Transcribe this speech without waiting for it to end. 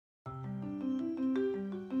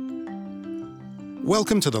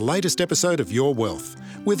Welcome to the latest episode of Your Wealth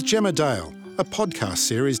with Gemma Dale, a podcast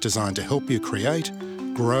series designed to help you create,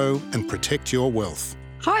 grow and protect your wealth.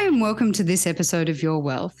 Hi and welcome to this episode of Your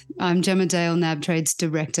Wealth. I'm Gemma Dale, NABTrade's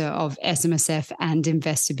Director of SMSF and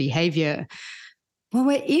Investor Behaviour. Well,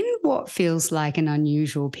 we're in what feels like an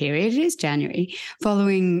unusual period. It is January,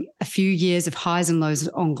 following a few years of highs and lows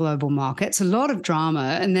on global markets, a lot of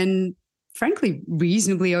drama, and then, frankly,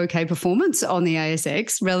 reasonably okay performance on the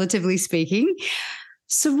ASX, relatively speaking.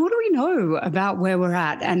 So what do we know about where we're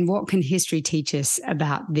at and what can history teach us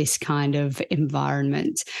about this kind of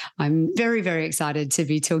environment? I'm very, very excited to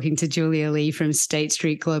be talking to Julia Lee from State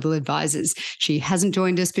Street Global Advisors. She hasn't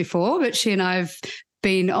joined us before, but she and I have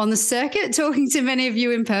been on the circuit talking to many of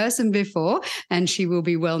you in person before, and she will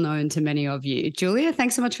be well known to many of you. Julia,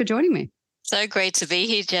 thanks so much for joining me. So great to be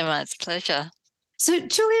here, Gemma. It's a pleasure. So,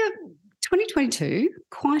 Julia, 2022,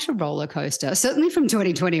 quite a roller coaster, certainly from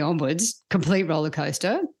 2020 onwards, complete roller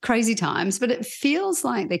coaster, crazy times, but it feels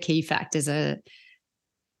like the key factors are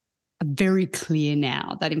very clear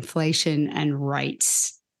now, that inflation and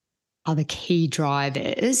rates are the key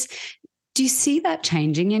drivers. Do you see that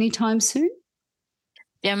changing anytime soon?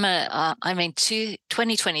 Gemma,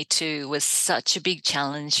 2022 was such a big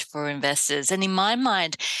challenge for investors. And in my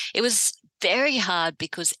mind, it was very hard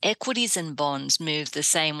because equities and bonds move the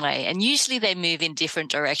same way. And usually they move in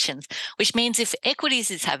different directions, which means if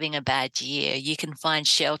equities is having a bad year, you can find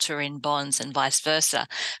shelter in bonds and vice versa.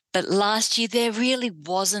 But last year, there really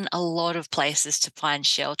wasn't a lot of places to find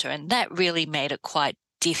shelter. And that really made it quite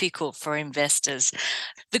difficult for investors.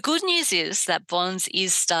 The good news is that bonds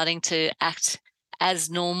is starting to act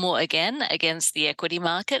as normal again against the equity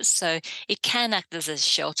market. So it can act as a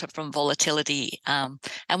shelter from volatility. And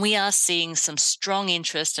we are seeing some strong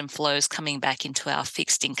interest and flows coming back into our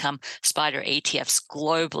fixed income SPDR ETFs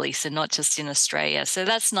globally, so not just in Australia. So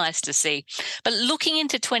that's nice to see. But looking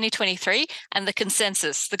into 2023 and the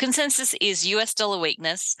consensus is US dollar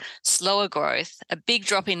weakness, slower growth, a big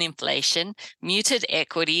drop in inflation, muted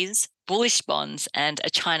equities, bullish bonds, and a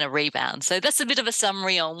China rebound. So that's a bit of a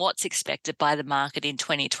summary on what's expected by the market in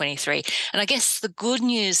 2023. And I guess the good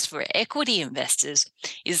news for equity investors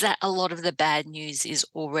is that a lot of the bad news is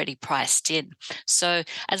already priced in. So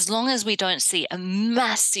as long as we don't see a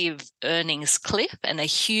massive earnings cliff and a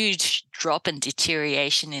huge drop and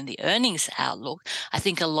deterioration in the earnings outlook, I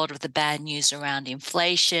think a lot of the bad news around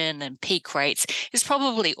inflation and peak rates is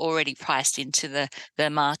probably already priced into the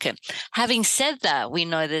market. Having said that, we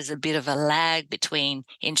know there's a bit of a lag between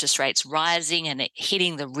interest rates rising and it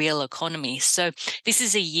hitting the real economy. So this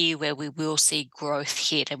is a year where we will see growth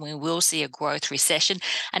hit and we will see a growth recession.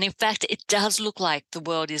 And in fact, it does look like the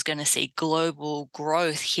world is going to see global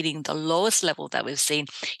growth hitting the lowest level that we've seen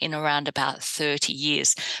in around about 30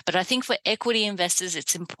 years. But I think for equity investors,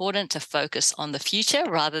 it's important to focus on the future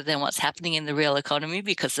rather than what's happening in the real economy,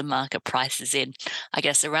 because the market prices in, I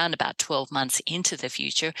guess, around about 12 months into the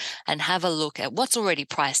future, and have a look at what's already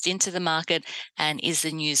priced into the market, and is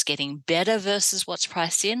the news getting better versus what's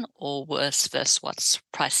priced in or worse versus what's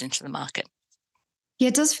priced into the market. Yeah,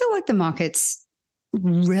 it does feel like the market's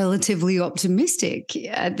relatively optimistic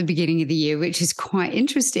at the beginning of the year, which is quite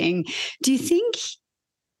interesting. Do you think,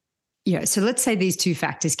 so let's say these two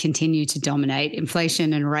factors continue to dominate,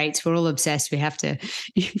 inflation and rates. We're all obsessed. We have to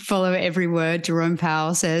follow every word Jerome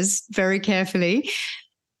Powell says very carefully.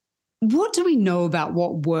 What do we know about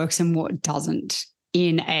what works and what doesn't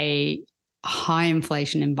in a high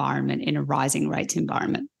inflation environment, in a rising rates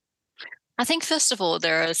environment? I think, first of all,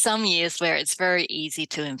 there are some years where it's very easy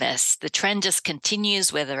to invest. The trend just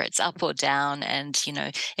continues, whether it's up or down, and,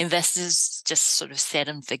 investors just sort of set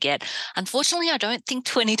and forget. Unfortunately, I don't think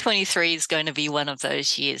 2023 is going to be one of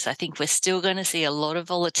those years. I think we're still going to see a lot of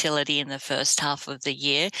volatility in the first half of the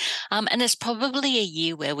year. And it's probably a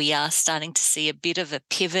year where we are starting to see a bit of a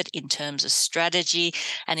pivot in terms of strategy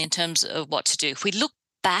and in terms of what to do. If we look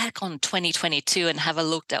back on 2022 and have a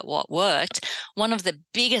look at what worked, one of the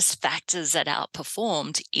biggest factors that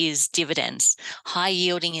outperformed is dividends. High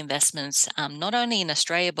yielding investments, not only in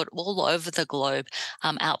Australia, but all over the globe,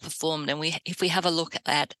 outperformed. And if we have a look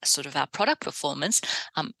at sort of our product performance,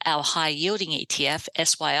 our high yielding ETF,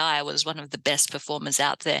 SYI, was one of the best performers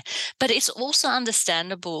out there. But it's also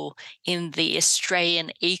understandable in the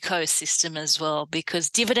Australian ecosystem as well,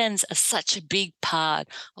 because dividends are such a big part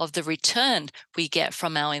of the return we get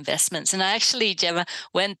from our investments. And I actually, Gemma,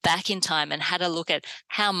 went back in time and had a look at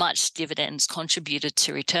how much dividends contributed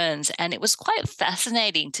to returns. And it was quite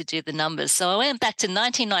fascinating to do the numbers. So I went back to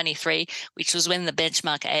 1993, which was when the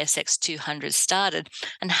benchmark ASX 200 started,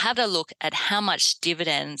 and had a look at how much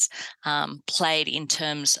dividends played in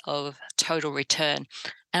terms of total return.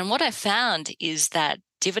 And what I found is that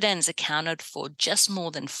dividends accounted for just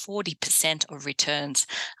more than 40% of returns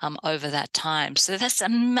over that time. So that's a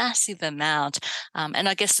massive amount. And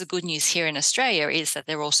I guess the good news here in Australia is that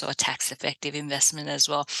they're also a tax-effective investment as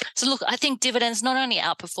well. So look, I think dividends not only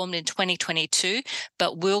outperformed in 2022,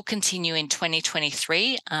 but will continue in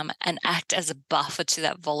 2023 and act as a buffer to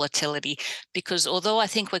that volatility. Because although I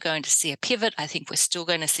think we're going to see a pivot, I think we're still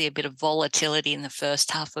going to see a bit of volatility in the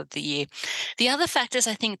first half of the year. The other factors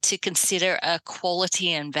I think to consider are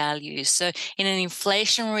quality and value. So in an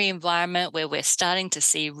inflationary environment where we're starting to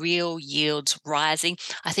see real yields rising,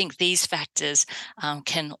 I think these factors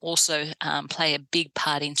can also play a big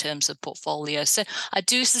part in terms of portfolio. So I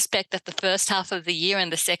do suspect that the first half of the year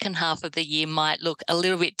and the second half of the year might look a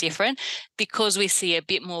little bit different because we see a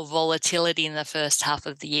bit more volatility in the first half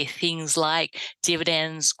of the year. Things like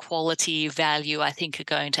dividends, quality, value, I think are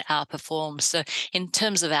going to outperform. So in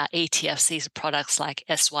terms of our ETFs, these are products like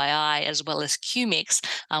SYI as well as QMix,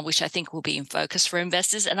 which I think will be in focus for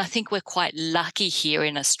investors. And I think we're quite lucky here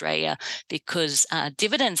in Australia because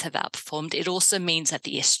dividends have outperformed. It also means that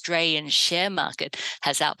the Australian share market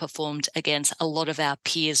has outperformed against a lot of our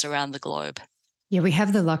peers around the globe. Yeah, we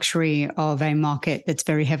have the luxury of a market that's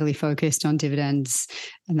very heavily focused on dividends,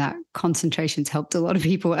 and that concentration's helped a lot of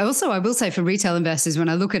people. Also, I will say for retail investors, when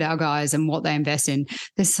I look at our guys and what they invest in,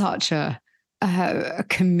 there's such a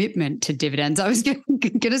commitment to dividends. I was going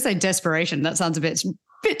to say desperation. That sounds a bit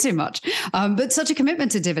too much, but such a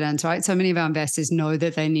commitment to dividends, right? So many of our investors know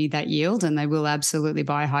that they need that yield and they will absolutely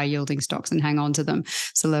buy high yielding stocks and hang on to them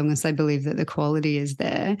so long as they believe that the quality is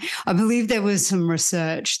there. I believe there was some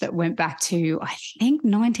research that went back to, I think,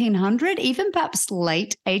 1900, even perhaps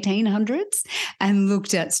late 1800s, and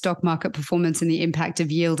looked at stock market performance and the impact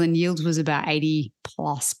of yield. And yield was about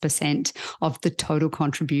 80+% of the total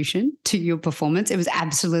contribution to your performance. It was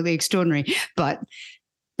absolutely extraordinary, but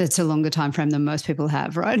it's a longer time frame than most people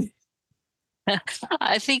have, right?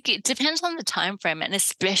 I think it depends on the time frame, and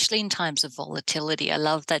especially in times of volatility. I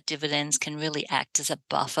love that dividends can really act as a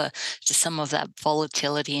buffer to some of that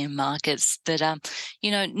volatility in markets. But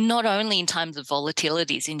not only in times of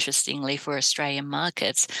volatilities, interestingly for Australian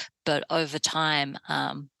markets, but over time,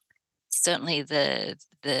 certainly the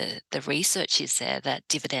research is there that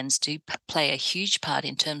dividends do play a huge part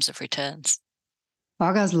in terms of returns.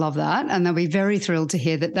 Our guys love that, and they'll be very thrilled to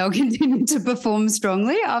hear that they'll continue to perform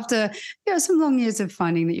strongly after some long years of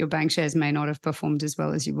finding that your bank shares may not have performed as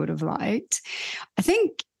well as you would have liked. I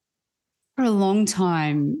think for a long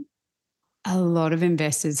time, a lot of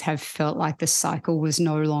investors have felt like the cycle was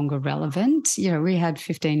no longer relevant. We had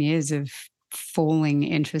 15 years of falling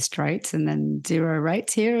interest rates and then zero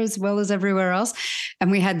rates here as well as everywhere else. And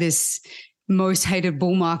we had this most hated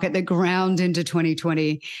bull market that ground into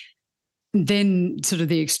 2020. Then sort of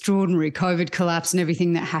the extraordinary COVID collapse and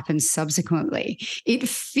everything that happened subsequently. It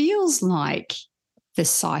feels like the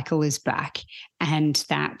cycle is back and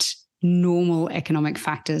that normal economic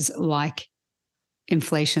factors like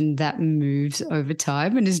inflation that moves over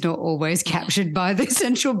time and is not always captured by the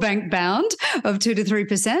central bank bound of 2 to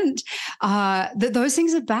 3%, that those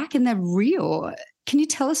things are back and they're real. Can you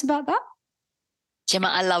tell us about that? Gemma,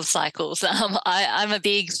 I love cycles. I'm a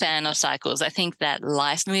big fan of cycles. I think that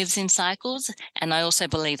life moves in cycles, and I also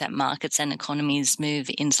believe that markets and economies move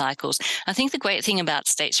in cycles. I think the great thing about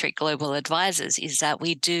State Street Global Advisors is that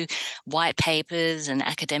we do white papers and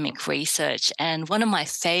academic research, and one of my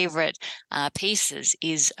favorite pieces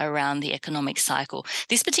is around the economic cycle.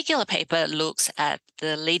 This particular paper looks at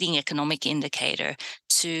the leading economic indicator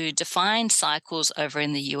to define cycles over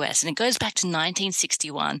in the US, and it goes back to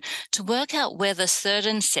 1961 to work out whether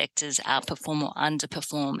certain sectors outperform or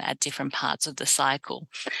underperform at different parts of the cycle.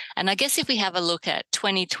 And I guess if we have a look at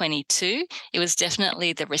 2022, it was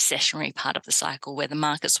definitely the recessionary part of the cycle where the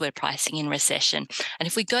markets were pricing in recession. And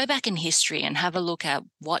if we go back in history and have a look at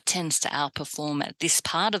what tends to outperform at this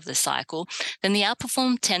part of the cycle, then the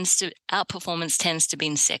outperformance tends to be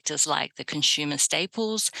in sectors like the consumer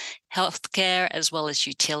staples, healthcare, as well as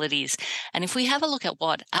utilities. And if we have a look at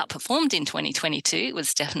what outperformed in 2022, it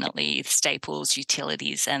was definitely staples,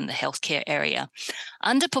 utilities, and the healthcare area.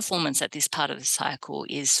 Underperformance at this part of the cycle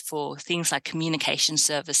is for things like communication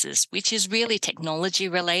services, which is really technology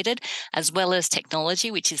related, as well as technology,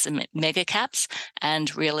 which is the mega caps,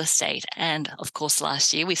 and real estate. And of course,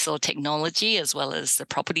 last year we saw technology as well as the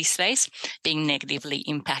property space being negatively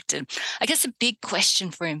impacted. I guess a big question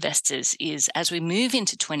for investors is, as we move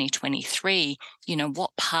into 2023,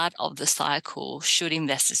 what part of the cycle should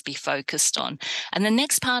investors be focused on? And the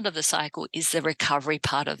next part of the cycle is the recovery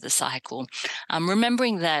part of the cycle.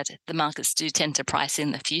 Remembering that the markets do tend to price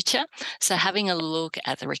in the future. So having a look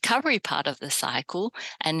at the recovery part of the cycle,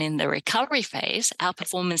 and in the recovery phase, our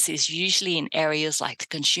performance is usually in areas like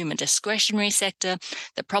the consumer discretionary sector,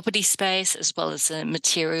 the property space, as well as the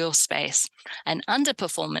material space. And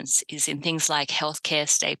underperformance is in things like healthcare,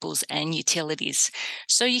 staples, and utilities.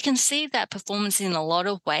 So you can see that performance in a lot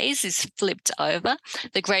of ways is flipped over.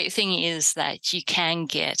 The great thing is that you can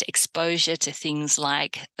get exposure to things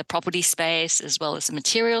like the property space as well as the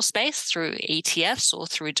material space through ETFs or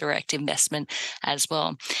through direct investment as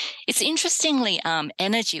well. It's interestingly,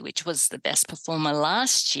 energy, which was the best performer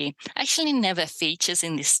last year, actually never features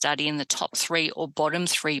in this study in the top 3 or bottom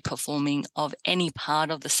 3 performing of any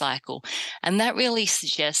part of the cycle. And that really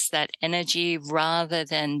suggests that energy, rather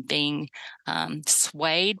than being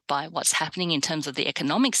swayed by what's happening in terms of the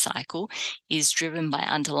economic cycle, is driven by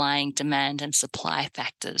underlying demand and supply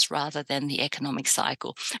factors rather than the economic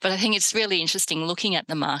cycle. But I think it's really interesting looking at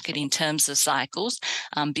the market in terms of cycles,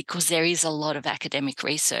 because there is a lot of academic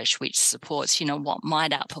research which supports, what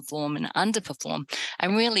might outperform and underperform,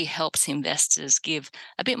 and really helps investors give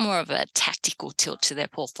a bit more of a tactical tilt to their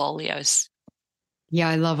portfolios. Yeah,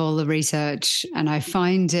 I love all the research, and I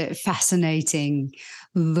find it fascinating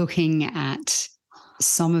looking at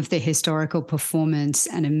some of the historical performance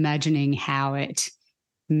and imagining how it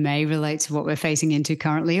may relate to what we're facing into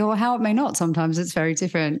currently, or how it may not. Sometimes it's very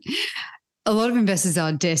different. A lot of investors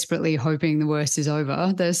are desperately hoping the worst is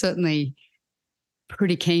over. They're certainly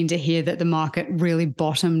pretty keen to hear that the market really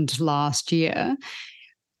bottomed last year.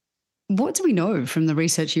 What do we know from the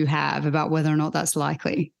research you have about whether or not that's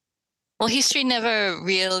likely? Well, history never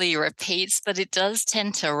really repeats, but it does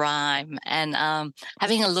tend to rhyme. And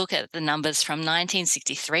having a look at the numbers from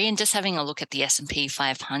 1963 and just having a look at the S&P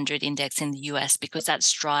 500 index in the US, because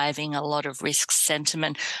that's driving a lot of risk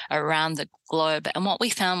sentiment around the globe. And what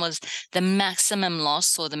we found was the maximum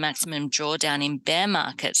loss or the maximum drawdown in bear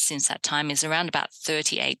markets since that time is around about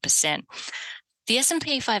 38%. The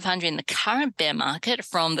S&P 500 in the current bear market,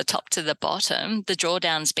 from the top to the bottom, the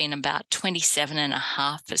drawdown's been about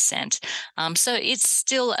 27.5%. So it's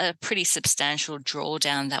still a pretty substantial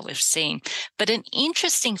drawdown that we've seen. But an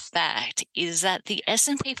interesting fact is that the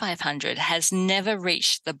S&P 500 has never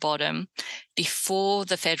reached the bottom before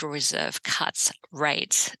the Federal Reserve cuts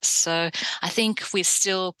rates. So I think we're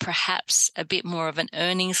still perhaps a bit more of an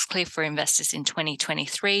earnings cliff for investors in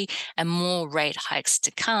 2023 and more rate hikes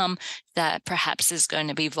to come, that perhaps is going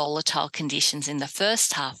to be volatile conditions in the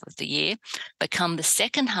first half of the year, but come the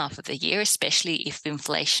second half of the year, especially if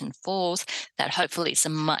inflation falls, that hopefully it's a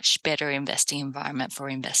much better investing environment for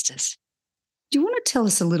investors. Do you want to tell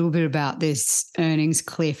us a little bit about this earnings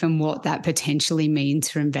cliff and what that potentially means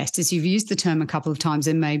for investors? You've used the term a couple of times.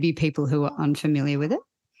 There may be people who are unfamiliar with it.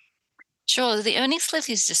 Sure. The earnings cliff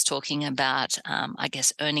is just talking about,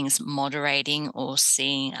 earnings moderating or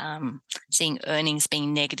seeing earnings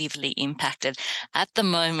being negatively impacted. At the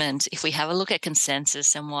moment, if we have a look at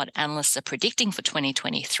consensus and what analysts are predicting for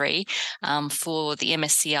 2023, for the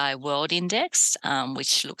MSCI World Index,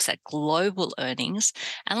 which looks at global earnings,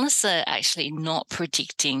 analysts are actually not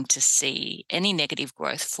predicting to see any negative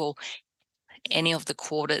growth for any of the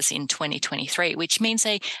quarters in 2023, which means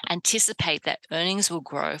they anticipate that earnings will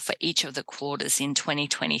grow for each of the quarters in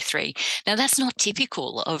 2023. Now, that's not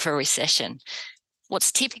typical of a recession.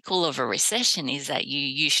 What's typical of a recession is that you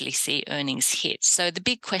usually see earnings hit. So the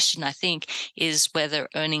big question, I think, is whether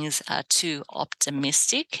earnings are too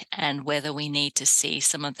optimistic and whether we need to see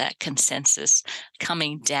some of that consensus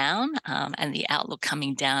coming down and the outlook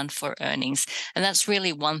coming down for earnings. And that's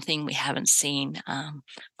really one thing we haven't seen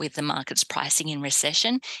with the markets pricing in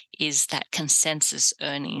recession, is that consensus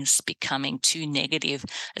earnings becoming too negative,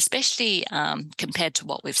 especially compared to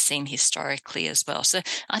what we've seen historically as well. So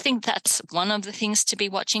I think that's one of the things to be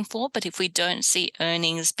watching for. But if we don't see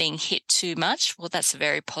earnings being hit too much, well, that's a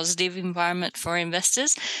very positive environment for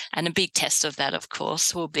investors. And a big test of that, of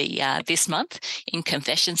course, will be this month in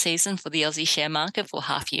confession season for the Aussie share market for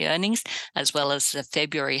half-year earnings, as well as the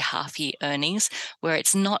February half-year earnings, where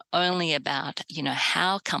it's not only about,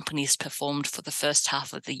 how companies performed for the first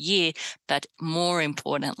half of the year, but more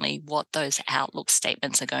importantly, what those outlook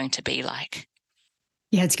statements are going to be like.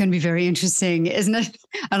 Yeah, it's going to be very interesting, isn't it?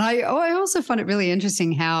 And I also find it really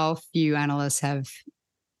interesting how few analysts have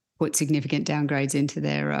put significant downgrades into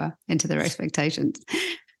their expectations.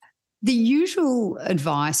 The usual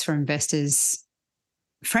advice for investors,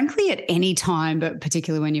 frankly, at any time, but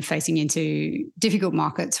particularly when you're facing into difficult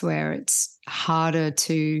markets where it's harder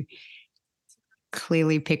to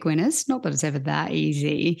clearly pick winners, not that it's ever that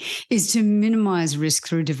easy, is to minimize risk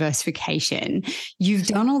through diversification. You've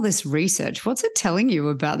done all this research. What's it telling you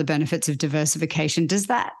about the benefits of diversification? Does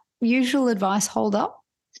that usual advice hold up?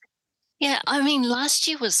 Yeah, I mean, last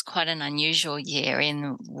year was quite an unusual year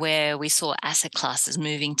in where we saw asset classes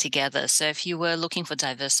moving together. So if you were looking for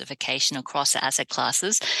diversification across asset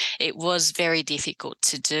classes, it was very difficult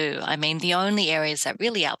to do. I mean, the only areas that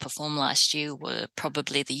really outperformed last year were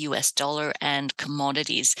probably the US dollar and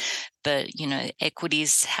commodities. But,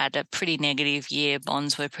 equities had a pretty negative year,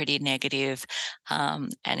 bonds were pretty negative.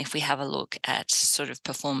 And if we have a look at sort of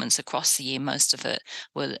performance across the year, most of it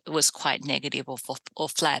was quite negative or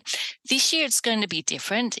flat. This year, it's going to be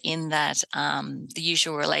different in that the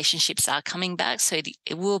usual relationships are coming back. So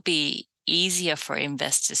it will be easier for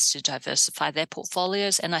investors to diversify their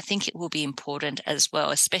portfolios. And I think it will be important as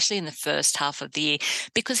well, especially in the first half of the year.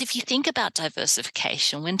 Because if you think about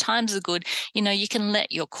diversification, when times are good, you can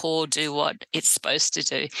let your core do what it's supposed to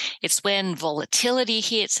do. It's when volatility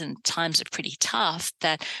hits and times are pretty tough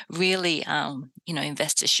that really,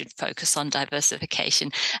 investors should focus on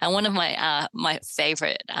diversification. And one of my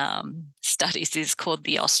favorite studies is called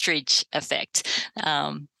the ostrich effect.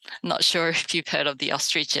 Not sure if you've heard of the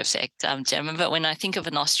ostrich effect, Gemma, but when I think of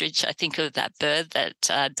an ostrich, I think of that bird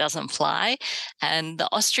that doesn't fly. And the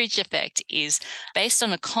ostrich effect is based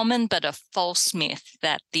on a common but a false myth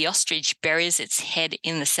that the ostrich buries its head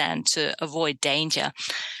in the sand to avoid danger.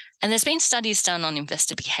 And there's been studies done on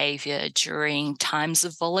investor behavior during times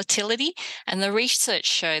of volatility. And the research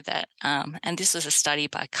showed that, and this was a study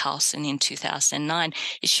by Carlson in 2009,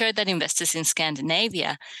 it showed that investors in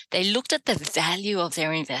Scandinavia, they looked at the value of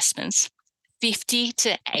their investments 50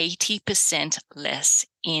 to 80% less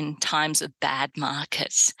in times of bad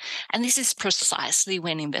markets. And this is precisely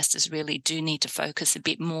when investors really do need to focus a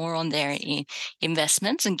bit more on their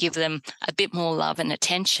investments and give them a bit more love and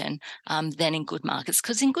attention than in good markets.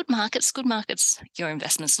 Because in good markets, your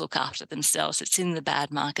investments look after themselves. It's in the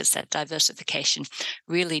bad markets that diversification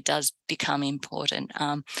really does become important.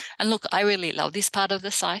 And look, I really love this part of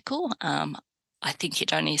the cycle. I think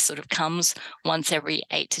it only sort of comes once every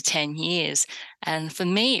 8 to 10 years. And for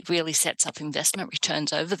me, it really sets up investment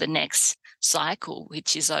returns over the next cycle,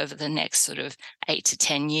 which is over the next sort of 8 to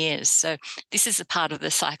 10 years. So this is a part of the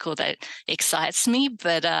cycle that excites me.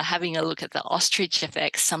 But having a look at the ostrich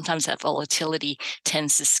effect, sometimes that volatility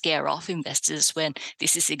tends to scare off investors when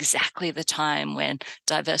this is exactly the time when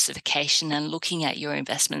diversification and looking at your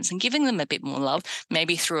investments and giving them a bit more love,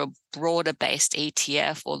 maybe through a broader based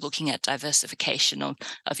ETF or looking at diversification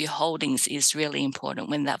of your holdings is really important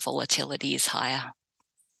when that volatility is higher.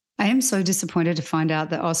 I am so disappointed to find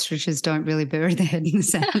out that ostriches don't really bury their head in the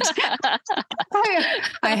sand.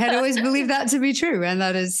 I had always believed that to be true, and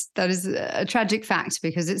that is a tragic fact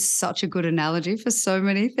because it's such a good analogy for so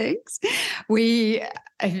many things. We,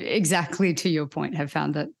 exactly to your point, have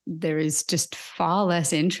found that there is just far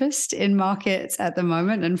less interest in markets at the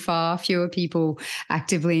moment and far fewer people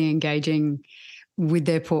actively engaging with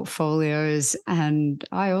their portfolios. And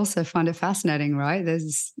I also find it fascinating, right?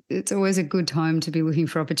 It's always a good time to be looking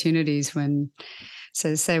for opportunities when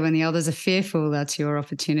the others are fearful, that's your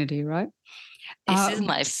opportunity, right? This is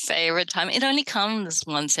my favorite time. It only comes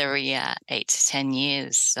once every 8 to 10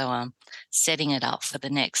 years. So I'm setting it up for the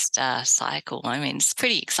next cycle. I mean, it's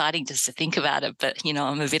pretty exciting just to think about it, but,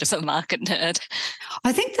 I'm a bit of a market nerd.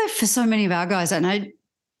 I think that for so many of our guys, and I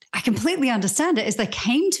completely understand it, is they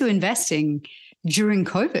came to investing during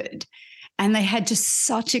COVID and they had just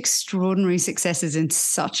such extraordinary successes in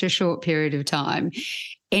such a short period of time.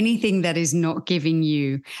 Anything that is not giving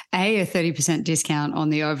you a 30% discount on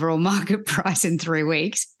the overall market price in 3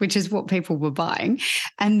 weeks, which is what people were buying,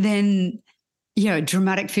 and then,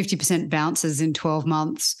 dramatic 50% bounces in 12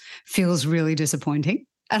 months feels really disappointing.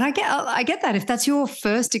 And I get that if that's your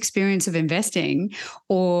first experience of investing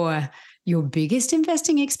or your biggest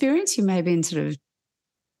investing experience, you may have been sort of,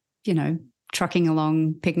 trucking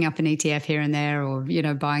along, picking up an ETF here and there, or,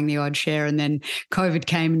 buying the odd share. And then COVID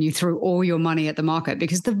came and you threw all your money at the market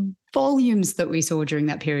because the volumes that we saw during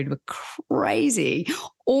that period were crazy,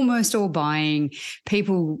 almost all buying,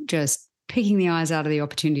 people just picking the eyes out of the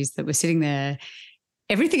opportunities that were sitting there.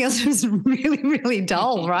 Everything else was really, really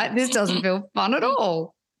dull, right? This doesn't feel fun at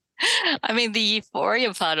all. I mean, the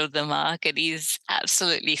euphoria part of the market is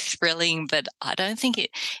absolutely thrilling, but I don't think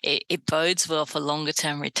it bodes well for longer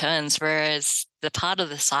term returns. Whereas the part of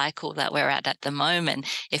the cycle that we're at the moment,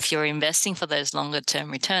 if you're investing for those longer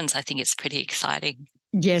term returns, I think it's pretty exciting.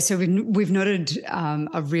 Yeah, so we've noted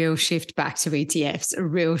a real shift back to ETFs, a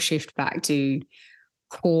real shift back to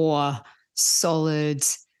core, solid,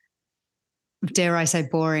 dare I say,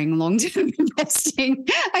 boring long-term investing.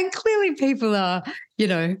 And clearly people are,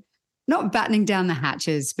 not battening down the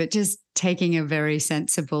hatches, but just taking a very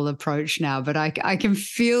sensible approach now. But I can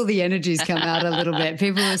feel the energies come out a little bit.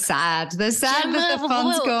 People are sad. They're sad Gemma, that the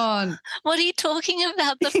fund's gone. What are you talking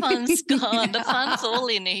about? The fund's gone. Yeah. The fund's all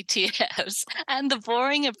in ETFs. And the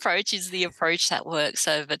boring approach is the approach that works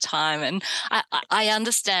over time. And I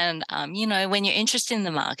understand, when you're interested in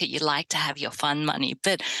the market, you like to have your fund money.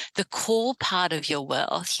 But the core part of your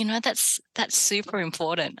wealth, that's super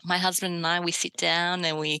important. My husband and I, we sit down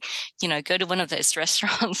and we, go to one of those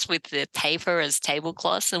restaurants with the paper as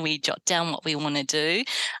tablecloths and we jot down what we want to do.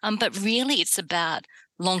 But really, it's about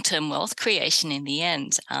long-term wealth creation in the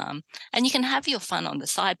end. And you can have your fun on the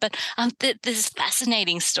side. But there's a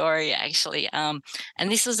fascinating story, actually. And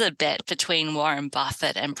this was a bet between Warren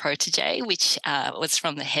Buffett and Protégé, which was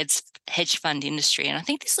from the hedge fund industry. And I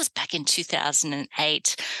think this was back in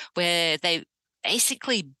 2008, where they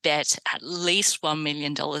basically bet at least $1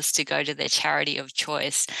 million to go to their charity of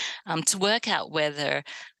choice to work out whether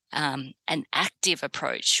an active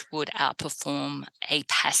approach would outperform a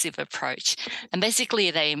passive approach. And basically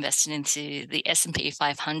they invested into the S&P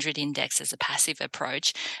 500 index as a passive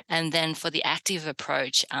approach. And then for the active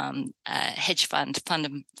approach, a hedge fund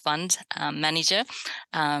manager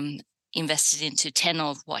invested into 10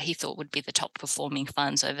 of what he thought would be the top performing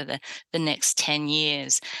funds over the next 10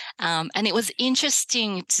 years. And it was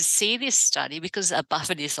interesting to see this study because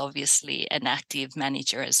Buffett is obviously an active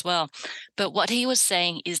manager as well. But what he was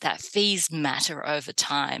saying is that fees matter over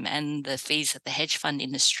time, and the fees that the hedge fund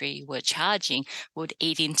industry were charging would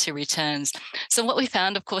eat into returns. So what we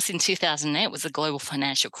found, of course, in 2008 was a global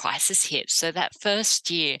financial crisis hit. So that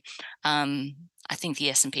first year, I think the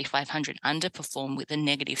S&P 500 underperformed with a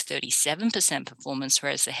negative 37% performance,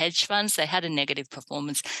 whereas the hedge funds, they had a negative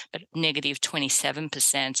performance, but negative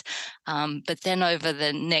 27%. But then over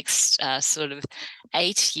the next sort of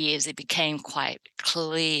 8 years, it became quite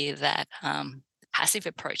clear that passive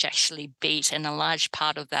approach actually beat, and a large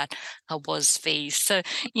part of that was fees. So,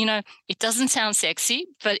 it doesn't sound sexy,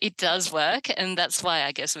 but it does work. And that's why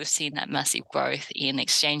I guess we've seen that massive growth in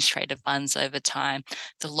exchange traded funds over time.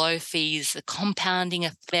 The low fees, the compounding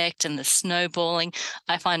effect and the snowballing,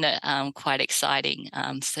 I find it quite exciting.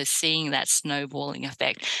 So seeing that snowballing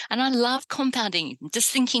effect. And I love compounding,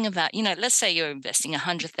 just thinking about, let's say you're investing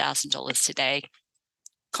 $100,000 today,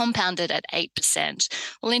 compounded at 8%.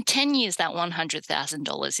 Well, in 10 years, that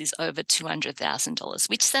 $100,000 is over $200,000,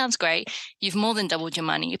 which sounds great. You've more than doubled your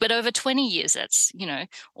money. But over 20 years, that's,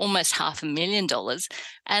 almost $500,000.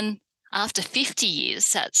 And after 50 years,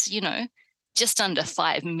 that's, just under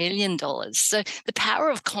 $5 million. So the power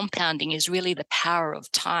of compounding is really the power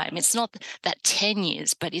of time. It's not that 10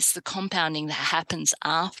 years, but it's the compounding that happens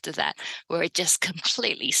after that, where it just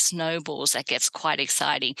completely snowballs. That gets quite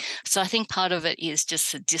exciting. So I think part of it is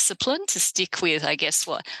just the discipline to stick with, I guess,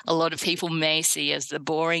 what a lot of people may see as the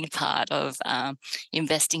boring part of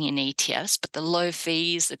investing in ETFs, but the low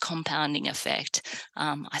fees, the compounding effect,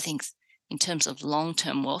 I think in terms of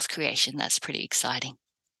long-term wealth creation, that's pretty exciting.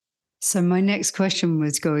 So my next question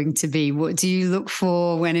was going to be, what do you look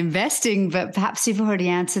for when investing? But perhaps you've already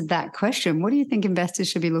answered that question. What do you think investors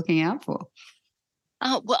should be looking out for?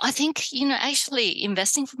 Well, I think, actually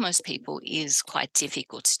investing for most people is quite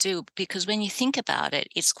difficult to do because when you think about it,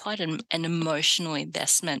 it's quite an emotional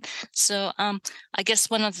investment. So I guess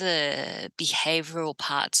one of the behavioral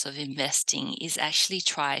parts of investing is actually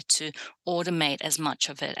try to automate as much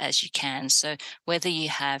of it as you can. So whether you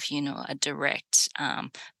have, a direct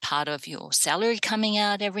part of your salary coming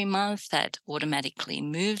out every month that automatically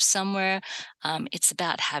moves somewhere, it's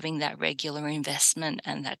about having that regular investment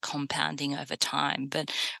and that compounding over time. But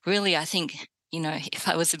really, I think, if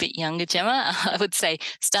I was a bit younger, Gemma, I would say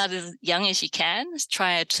start as young as you can.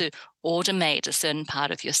 Try to automate a certain part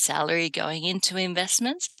of your salary going into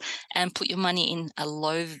investments and put your money in a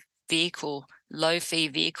low fee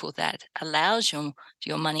vehicle that allows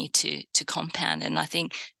your money to compound. And I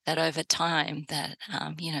think that over time that,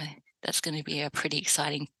 that's going to be a pretty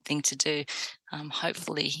exciting thing to do.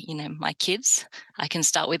 Hopefully, my kids, I can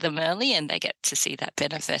start with them early and they get to see that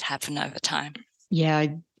benefit happen over time. Yeah,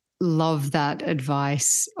 I love that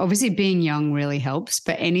advice. Obviously, being young really helps,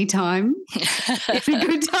 but anytime it's a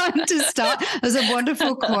good time to start. There's a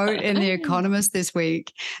wonderful quote in The Economist this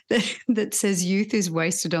week that says youth is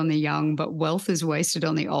wasted on the young, but wealth is wasted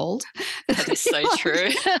on the old. That is so true.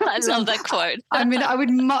 I love that quote. I mean, I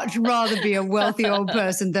would much rather be a wealthy old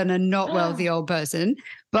person than a not wealthy old person.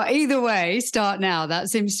 But either way, start now. That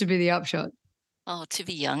seems to be the upshot. Oh, to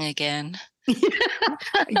be young again. You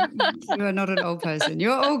are not an old person.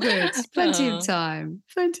 You're all good. Plenty of time.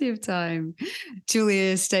 Plenty of time.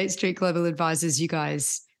 Julia, State Street Global Advisors, you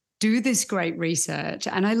guys do this great research.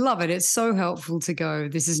 And I love it. It's so helpful to go,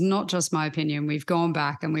 this is not just my opinion. We've gone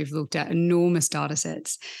back and we've looked at enormous data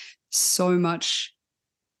sets. So much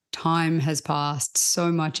time has passed.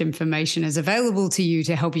 So much information is available to you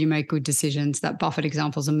to help you make good decisions. That Buffett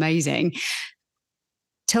example is amazing.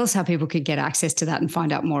 Tell us how people could get access to that and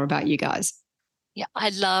find out more about you guys. Yeah, I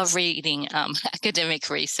love reading academic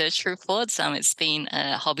research reports. It's been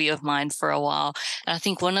a hobby of mine for a while. And I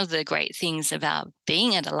think one of the great things about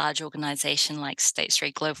being at a large organization like State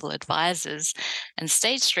Street Global Advisors and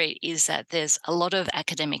State Street is that there's a lot of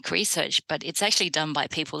academic research, but it's actually done by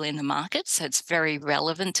people in the market. So it's very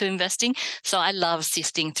relevant to investing. So I love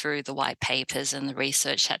sifting through the white papers and the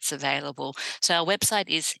research that's available. So our website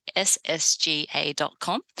is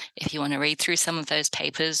ssga.com if you want to read through some of those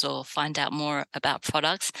papers or find out more about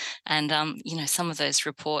products and, some of those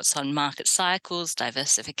reports on market cycles,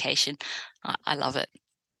 diversification. I love it.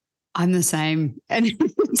 I'm the same. And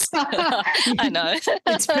I know.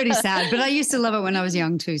 It's pretty sad, but I used to love it when I was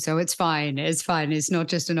young too. So it's fine. It's fine. It's not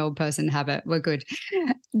just an old person habit. We're good.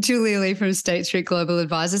 Julia Lee from State Street Global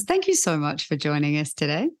Advisors, thank you so much for joining us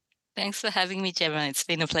today. Thanks for having me, Gemma. It's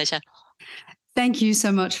been a pleasure. Thank you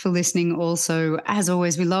so much for listening. Also, as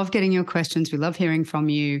always, we love getting your questions. We love hearing from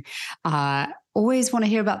you. Always want to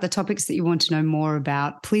hear about the topics that you want to know more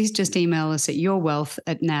about. Please just email us at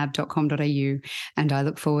yourwealth@nab.com.au, and I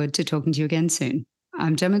look forward to talking to you again soon.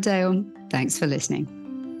 I'm Gemma Dale. Thanks for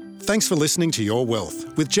listening. Thanks for listening to Your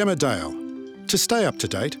Wealth with Gemma Dale. To stay up to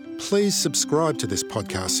date, please subscribe to this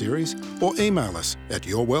podcast series or email us at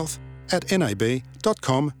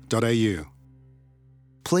yourwealth@nab.com.au.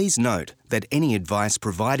 Please note that any advice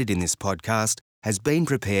provided in this podcast has been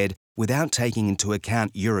prepared without taking into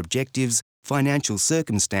account your objectives, financial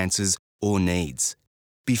circumstances, or needs.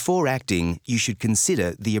 Before acting, you should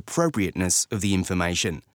consider the appropriateness of the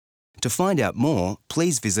information. To find out more,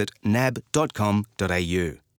 please visit nab.com.au.